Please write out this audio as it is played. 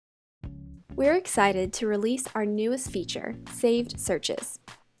We're excited to release our newest feature, Saved Searches.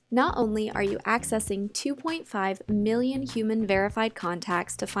 Not only are you accessing 2.5 million human-verified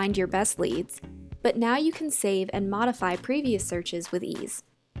contacts to find your best leads, but now you can save and modify previous searches with ease.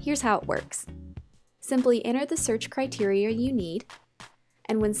 Here's how it works. Simply enter the search criteria you need,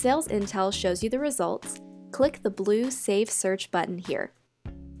 and when SalesIntel shows you the results, click the blue Save Search button here.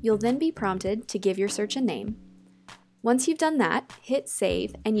 You'll then be prompted to give your search a name. Once you've done that, hit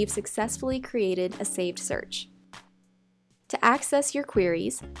Save and you've successfully created a saved search. To access your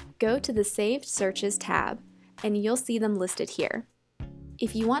queries, go to the Saved Searches tab and you'll see them listed here.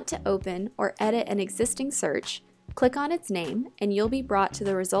 If you want to open or edit an existing search, click on its name and you'll be brought to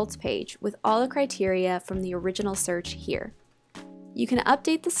the results page with all the criteria from the original search here. You can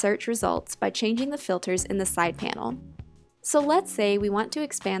update the search results by changing the filters in the side panel. So let's say we want to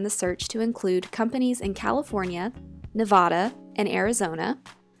expand the search to include companies in California, Nevada, and Arizona,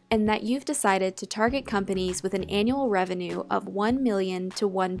 and that you've decided to target companies with an annual revenue of $1 million to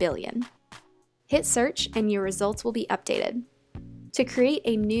 $1 billion. Hit search and your results will be updated. To create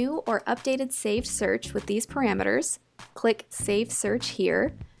a new or updated saved search with these parameters, click Save Search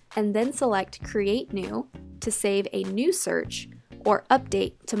here, and then select Create New to save a new search or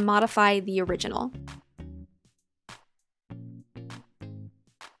update to modify the original.